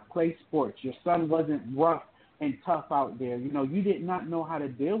did not play sports, your son wasn't rough and tough out there. You know, you did not know how to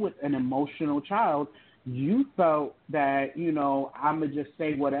deal with an emotional child. You felt that, you know, I'm going to just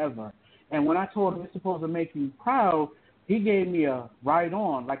say whatever. And when I told him it's supposed to make you proud, he gave me a right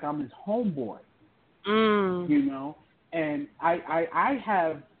on, like I'm his homeboy, you know. And I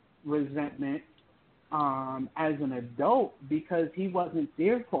have resentment as an adult because he wasn't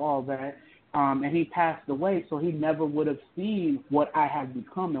there for all that, and he passed away, so he never would have seen what I have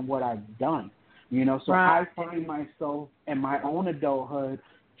become and what I've done, you know. So I find myself in my own adulthood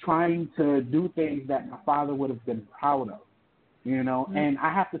trying to do things that my father would have been proud of, you know, and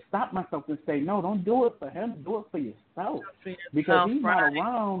I have to stop myself and say, no, don't do it for him, do it for yourself, because he's not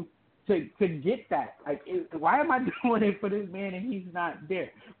around to get that. Like, why am I doing it for this man and he's not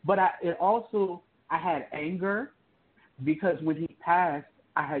there? But I had anger because when he passed,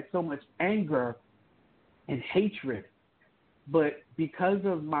 I had so much anger and hatred. But because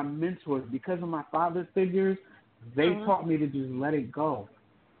of my mentors, because of my father figures, they taught me to just let it go.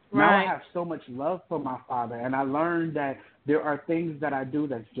 Now I have so much love for my father, and I learned that there are things that I do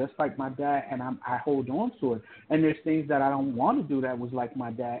that's just like my dad, and I hold on to it. And there's things that I don't want to do that was like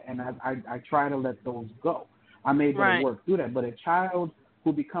my dad, and I try to let those go. I'm able to work through that. But a child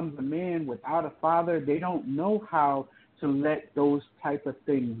who becomes a man without a father, they don't know how to let those type of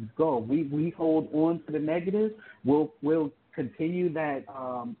things go. We hold on to the negative. We'll continue that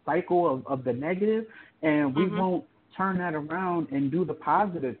cycle of the negative, and we won't turn that around and do the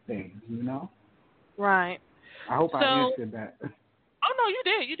positive things, you know? Right. I hope I answered that. Oh,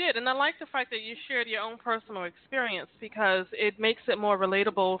 no, you did. And I like the fact that you shared your own personal experience because it makes it more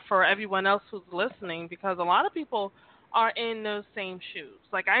relatable for everyone else who's listening, because a lot of people are in those same shoes.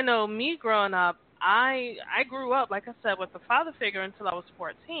 Like, I know me growing up, I grew up, like I said, with a father figure until I was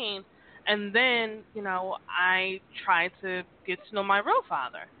 14, and then, you know, I tried to get to know my real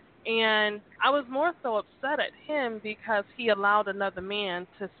father. And I was more so upset at him because he allowed another man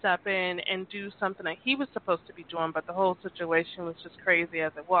to step in and do something that he was supposed to be doing, but the whole situation was just crazy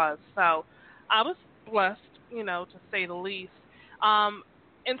as it was. So I was blessed, you know, to say the least.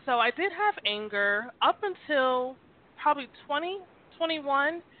 And so I did have anger up until probably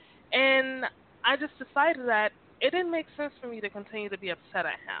 21, and I just decided that it didn't make sense for me to continue to be upset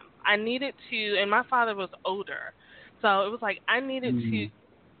at him. I needed to, and my father was older, so it was like I needed to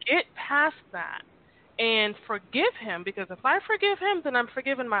get past that and forgive him, because if I forgive him, then I'm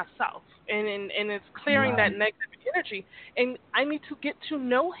forgiving myself, and it's clearing that negative energy. And I need to get to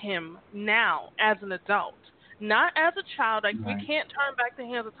know him now as an adult, not as a child. Like we can't turn back the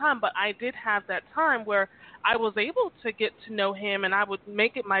hands of time, but I did have that time where I was able to get to know him, and I would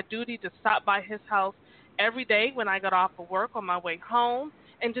make it my duty to stop by his house every day when I got off of work on my way home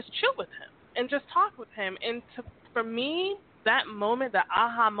and just chill with him and just talk with him. And for me, that moment, the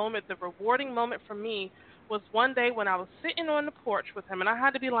aha moment, the rewarding moment for me was one day when I was sitting on the porch with him, and I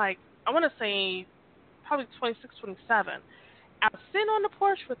had to be like, I want to say probably 26, 27. I was sitting on the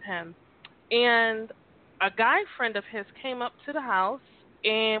porch with him, and a guy friend of his came up to the house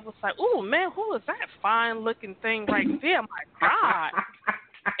and was like, "Ooh, man, who is that fine-looking thing right there? My God."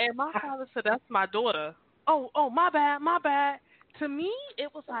 And my father said, "That's my daughter." Oh, my bad. To me, it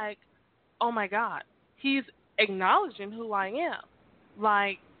was like, oh, my God, he's acknowledging who I am.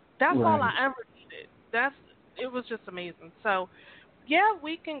 Like, that's all I ever needed. It was just amazing. So, yeah,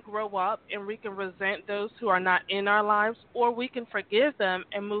 we can grow up and we can resent those who are not in our lives, or we can forgive them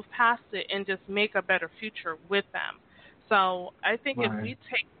and move past it and just make a better future with them. So I think if we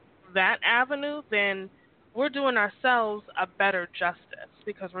take that avenue, then we're doing ourselves a better justice,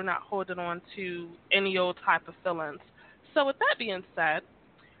 because we're not holding on to any old type of feelings. So with that being said,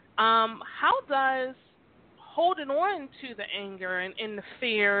 how does holding on to the anger and the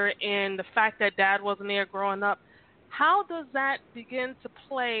fear and the fact that dad wasn't there growing up, how does that begin to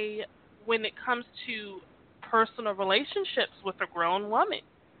play when it comes to personal relationships with a grown woman?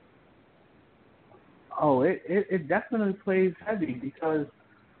 Oh, it definitely plays heavy because,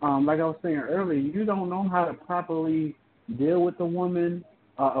 like I was saying earlier, you don't know how to properly deal with a woman,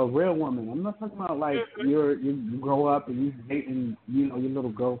 a real woman. I'm not talking about like you grow up and you're dating, you know, your little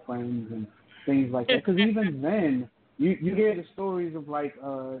girlfriends and things like that. Because even then, you hear the stories of like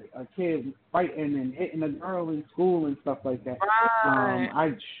a kid fighting and hitting a girl in school and stuff like that.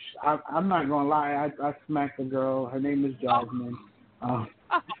 Right. I'm not gonna lie, I smacked a girl. Her name is Jasmine.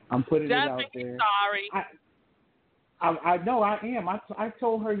 I'm putting it out there. Sorry. I know I am. I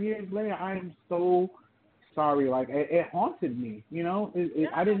told her years later, I am so sorry. Like it haunted me. You know,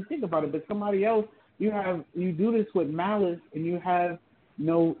 I didn't think about it, but somebody else, you do this with malice, and you have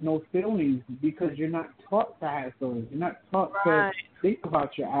no feelings because you're not taught to have feelings. You're not taught to think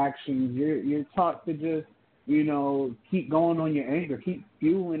about your actions. You're taught to just, you know, keep going on your anger, keep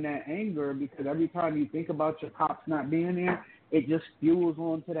fueling that anger, because every time you think about your pops not being there, it just fuels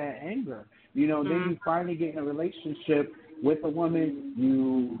onto that anger. You know, then you finally get in a relationship with a woman,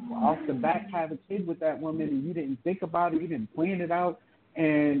 you off the bat have a kid with that woman, and you didn't think about it, you didn't plan it out,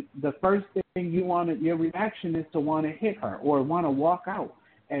 and the first thing your reaction is to want to hit her or want to walk out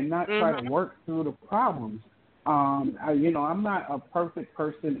and not try to work through the problems. I'm not a perfect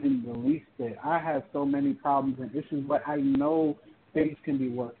person in the least bit. I have so many problems and issues, but I know things can be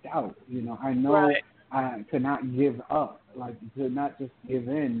worked out. You know, I know to not give up, like to not just give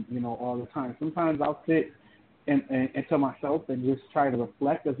in, you know, all the time. Sometimes I'll sit and to myself and just try to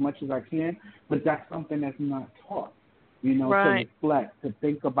reflect as much as I can, but that's something that's not taught, you know, to reflect, to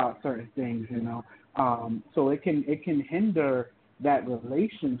think about certain things, you know. So it can hinder that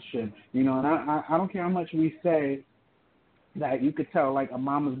relationship, you know, and I don't care how much we say that you could tell, like, a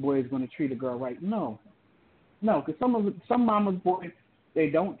mama's boy is going to treat a girl right. No, because some mama's boys they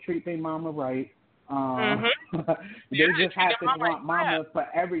don't treat their mama right. They Yeah, just have to mama want mama for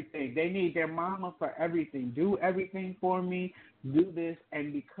everything. They need their mama for everything. Do everything for me. Do this,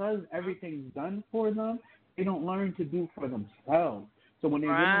 and because everything's done for them, they don't learn to do for themselves. So when they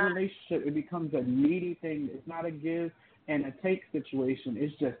get in a relationship, it becomes a needy thing. It's not a give and a take situation.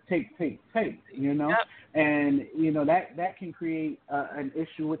 It's just take, you know? Yep. And, you know, that can create an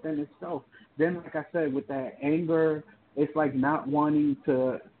issue within itself. Then, like I said, with that anger, it's like not wanting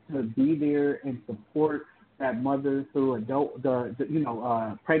to be there and support that mother through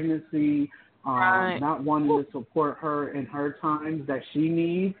pregnancy, not wanting to support her in her times that she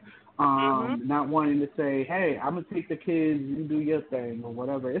needs. Not wanting to say, hey, I'm going to take the kids, you do your thing, or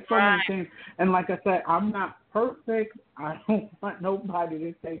whatever. It's so many things. And like I said, I'm not perfect. I don't want nobody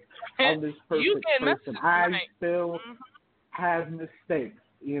to think I'm this perfect person. I still have mistakes,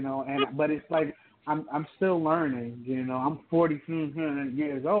 you know, but it's like I'm still learning, you know. I'm 42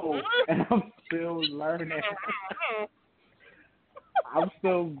 years old, and I'm still learning. I'm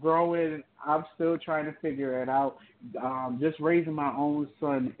still growing. I'm still trying to figure it out. Just raising my own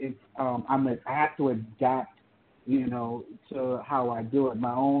son, I have to adapt, you know, to how I do it.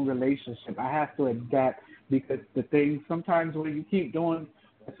 My own relationship, I have to adapt because the thing sometimes when you keep doing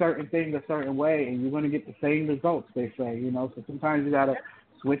a certain thing a certain way, and you're going to get the same results, they say, you know. So sometimes you got to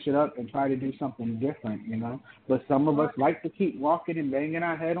switch it up and try to do something different, you know. But some of us like to keep walking and banging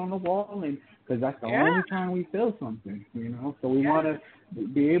our head on the wall, and because that's the only time we feel something, you know. So we want to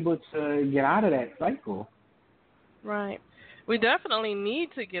be able to get out of that cycle. Right. We definitely need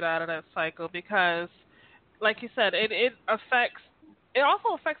to get out of that cycle because, like you said, it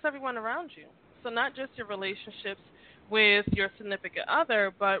also affects everyone around you. So not just your relationships with your significant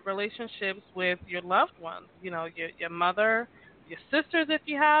other, but relationships with your loved ones. You know, your mother, your sisters if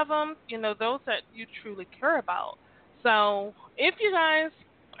you have them. You know, those that you truly care about. So if you guys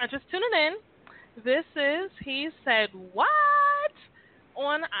are just tuning in, this is He Said What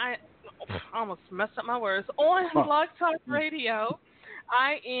on I almost messed up my words on Blog Talk Radio.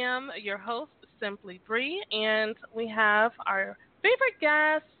 I am your host, Simply Bree, and we have our favorite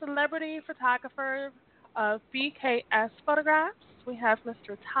guest, celebrity photographer of BKS Photographs. We have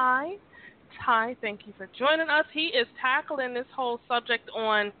Mr. Ty. Ty, thank you for joining us. He is tackling this whole subject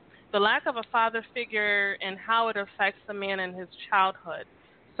on the lack of a father figure and how it affects the man in his childhood.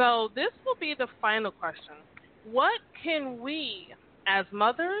 So this will be the final question. What can we as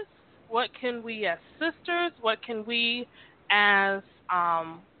mothers, what can we as sisters, what can we as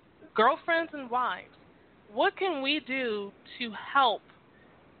girlfriends and wives, what can we do to help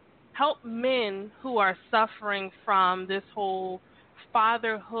men who are suffering from this whole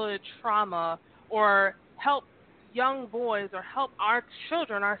fatherhood trauma, or help young boys, or help our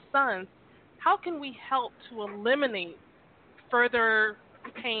children, our sons? How can we help to eliminate further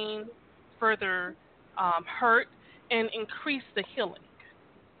pain, further hurt, and increase the healing?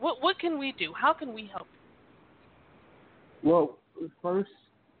 What can we do? How can we help? Well, first,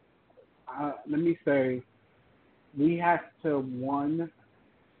 let me say, we have to,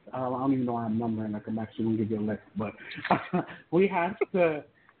 I don't even know how I'm numbering, like I'm actually going to give you a list, but we have to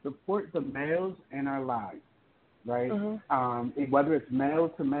support the males in our lives, right? Whether it's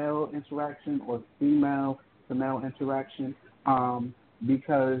male-to-male interaction or female-to-male interaction,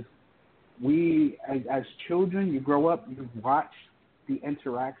 because we, as children, you grow up, you watch the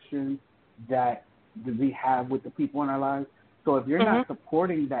interaction that we have with the people in our lives. So if you're not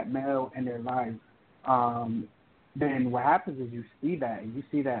supporting that male in their lives, then what happens is you see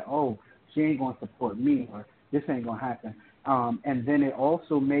that, oh, she ain't going to support me, or this ain't going to happen. And then it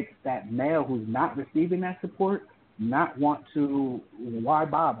also makes that male who's not receiving that support not want to, why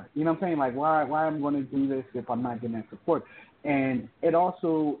bother? You know what I'm saying? Like, why I'm going to do this if I'm not getting that support? And it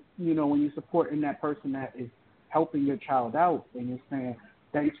also, you know, when you're supporting that person that is helping your child out and you're saying,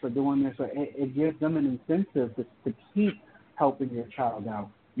 thanks for doing this, it gives them an incentive to keep helping your child out,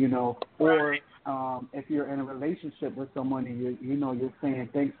 you know. Or if you're in a relationship with someone and you're saying,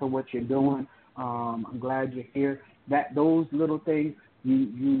 thanks for what you're doing, I'm glad you're here. Those little things,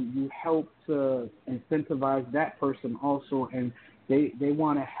 you help to incentivize that person also, and they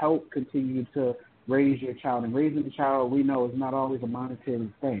want to help continue to raise your child. And raising a child, we know, is not always a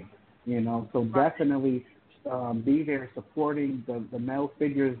monetary thing, you know. So definitely be there supporting the male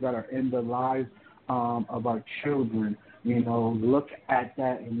figures that are in the lives of our children. You know, look at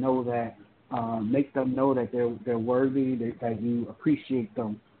that and know that, make them know that they're worthy, that you appreciate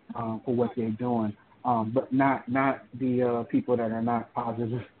them for what they're doing. But not the people that are not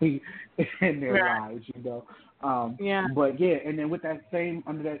positively in their lives, you know. But and then with that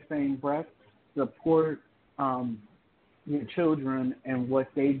under that same breath, support your children and what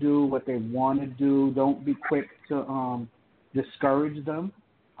they do, what they want to do. Don't be quick to discourage them.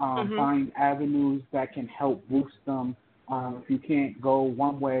 Find avenues that can help boost them. If you can't go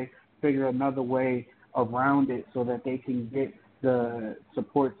one way, figure another way around it so that they can get the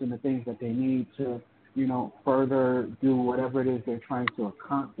supports and the things that they need to, further do whatever it is they're trying to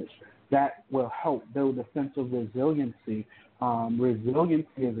accomplish. That will help build a sense of resiliency. Resiliency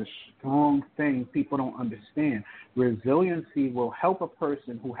is a strong thing people don't understand. Resiliency will help a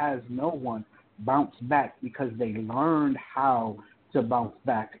person who has no one bounce back because they learned how to bounce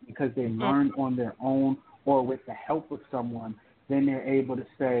back, because they learned on their own or with the help of someone. Then they're able to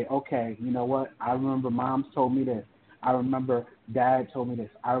say, okay, you know what? I remember Mom's told me this. I remember Dad told me this.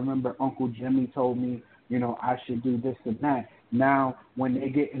 I remember Uncle Jimmy told me, I should do this and that. Now, when they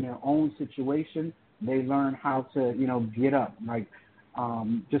get in their own situation, they learn how to, get up. Like,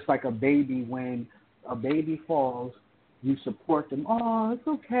 just like a baby, when a baby falls, you support them. Oh, it's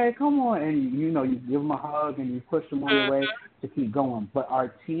okay. Come on. And, you give them a hug and you push them on the way to keep going. But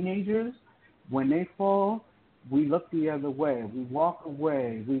our teenagers, when they fall, we look the other way. We walk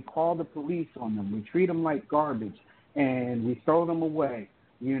away. We call the police on them. We treat them like garbage, and we throw them away,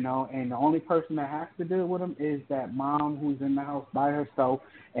 And the only person that has to deal with them is that mom who's in the house by herself,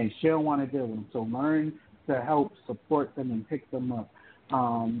 and she don't want to deal with them. So learn to help support them and pick them up.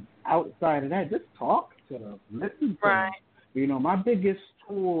 Outside of that, just talk to them, listen to them. My biggest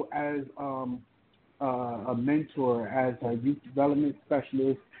tool as a mentor, as a youth development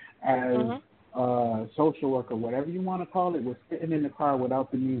specialist, as social worker, whatever you want to call it, was sitting in the car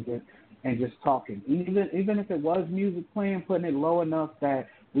without the music and just talking. Even if it was music playing, putting it low enough that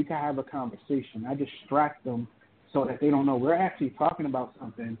we can have a conversation. I distract them so that they don't know we're actually talking about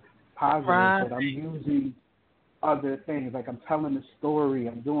something positive, but I'm using other things. Like I'm telling a story,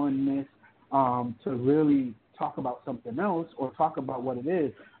 I'm doing this to really talk about something else or talk about what it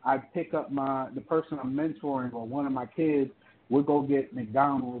is. I pick up the person I'm mentoring or one of my kids. We'll go get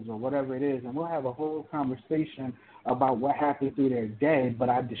McDonald's or whatever it is, and we'll have a whole conversation about what happened through their day, but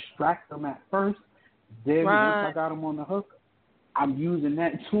I distract them at first. Then once I got them on the hook, I'm using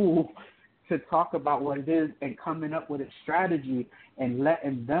that tool to talk about what it is and coming up with a strategy and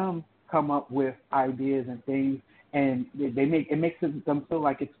letting them come up with ideas and things, and it makes them feel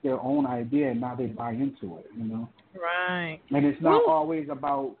like it's their own idea, and now they buy into it, Right. And it's not always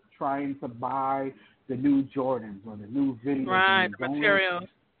about trying to buy the new Jordans or the new video games. The materials.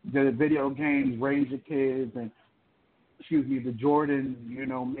 The video games raise your kids, and the Jordans,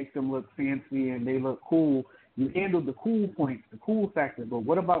 make them look fancy and they look cool. You handle the cool points, the cool factor, but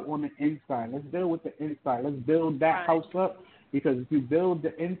what about on the inside? Let's deal with the inside. Let's build that house up, because if you build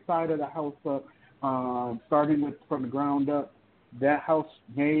the inside of the house up, starting from the ground up, that house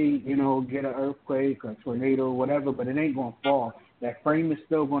may, get an earthquake or tornado or whatever, but it ain't going to fall. That frame is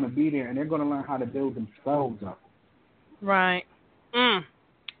still going to be there, and they're going to learn how to build themselves up. Right.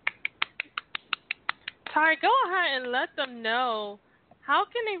 Ty, go ahead and let them know, how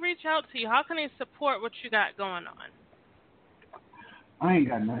can they reach out to you? How can they support what you got going on? I ain't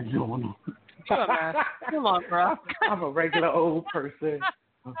got nothing going on. Come on, bro. I'm a regular old person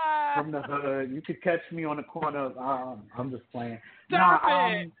from the hood. You could catch me on the corner. I'm just playing. Stop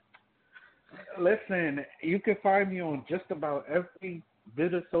it. Listen, you can find me on just about every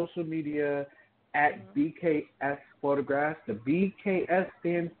bit of social media at BKS Photographs. The BKS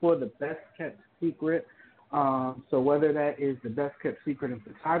stands for the Best Kept Secret. So whether that is the best kept secret in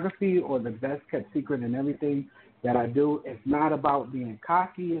photography or the best kept secret in everything that I do, it's not about being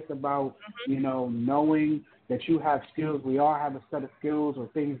cocky. It's about, knowing that you have skills. We all have a set of skills or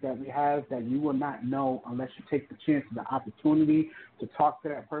things that we have that you will not know unless you take the chance, the opportunity to talk to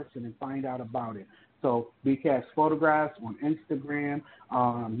that person and find out about it. So BKS Photographs on Instagram.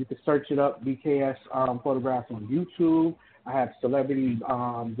 You can search it up, BKS Photographs on YouTube. I have celebrity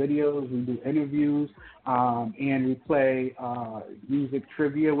videos. We do interviews, and we play music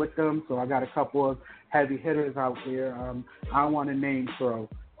trivia with them. So I got a couple of heavy hitters out there. I don't want to name throw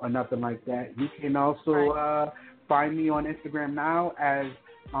or nothing like that. You can also find me on Instagram now as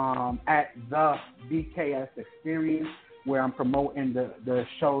at the BKS Experience, where I'm promoting the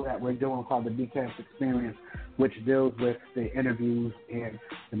show that we're doing called the BKS Experience, which deals with the interviews and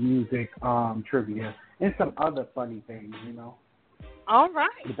the music trivia and some other funny things, All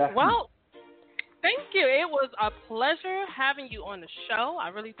right. Well, thank you. It was a pleasure having you on the show. I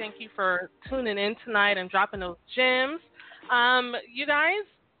really thank you for tuning in tonight and dropping those gems. You guys,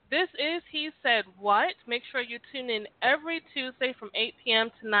 this is He Said What. Make sure you tune in every Tuesday from 8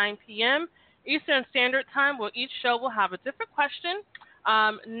 p.m. to 9 p.m. Eastern Standard Time, where each show will have a different question.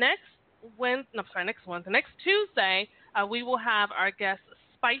 Next Tuesday, We will have our guest,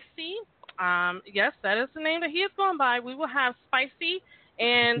 Spicy. Yes, that is the name that he is going by. We will have Spicy,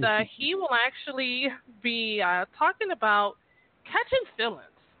 and he will actually be talking about catching feelings.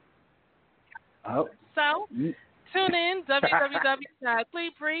 Oh. So, tune in,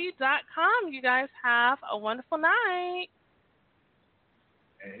 www.simplybree.com. You guys have a wonderful night.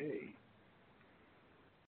 Hey.